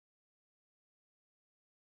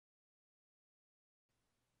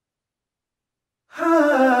Woke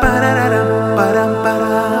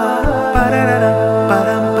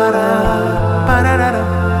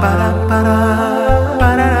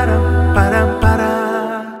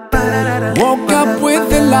up with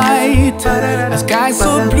the light, a sky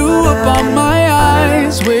so blue upon my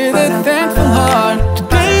eyes. With a thankful heart,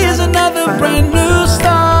 today is another brand new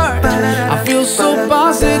start. I feel so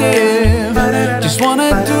positive, just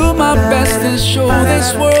wanna do my best and show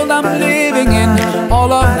this world I'm living in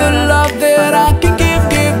all of the love that I can give.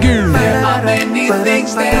 There are many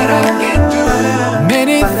things that I can do,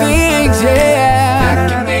 many things, yeah, that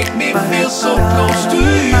can make me feel so close to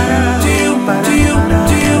you.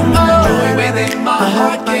 Joy within my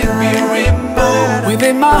heart can't be removed.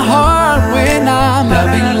 Within my heart when I'm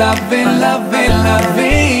loving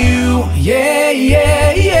you. Yeah,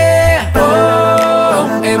 yeah, yeah.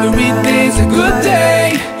 Oh, every day's a good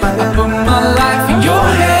day. I put my life in your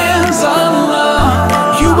hands, Allah.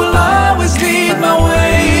 You will always lead my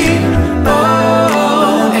way.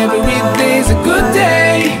 Oh, every day's a good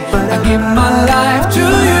day. I give my life to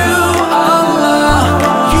you, Allah.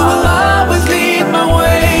 You will always lead my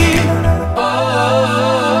way.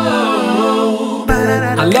 Oh,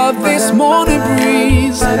 I love this morning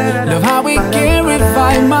breeze. Love how it can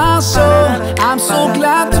revive my soul. I'm so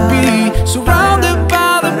glad to be surrounded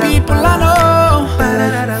by the people I know,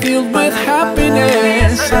 filled with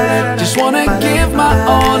happiness. Just wanna give my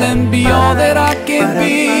all and be all that I can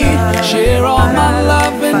be. Share all my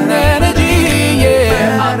love and energy,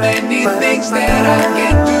 yeah. Many things that I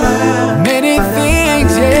can do, many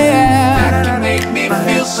things, yeah, that can make me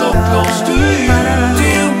feel so close to you.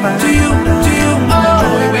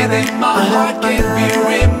 Joy within my heart can't be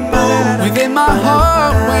removed. Within my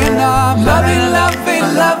heart when I'm loving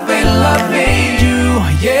you.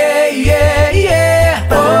 Yeah, yeah,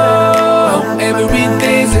 yeah. Oh, every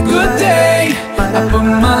day's a good day. I put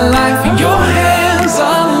my life in your hands,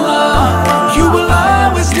 Allah. You will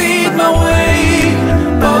always lead my way.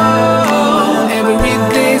 Oh, every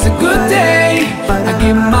day's a good day. I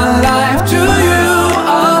give my life to you,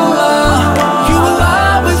 Allah. You will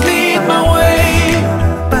always lead my way.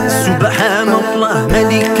 سبحان الله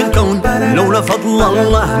ملك الكون، لولا فضل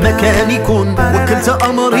الله ما كان يكون. وكلت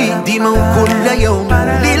أمري ديما وكل يوم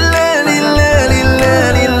لله لله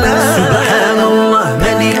لله لله. سبحان الله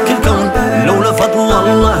ملك الكون، لولا فضل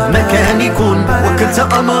الله ما كان يكون. وكلت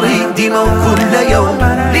أمري ديما وكل يوم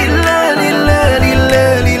لله لله لله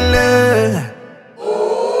لله.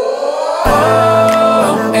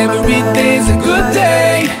 Oh, every day's a good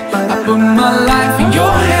day. I put my life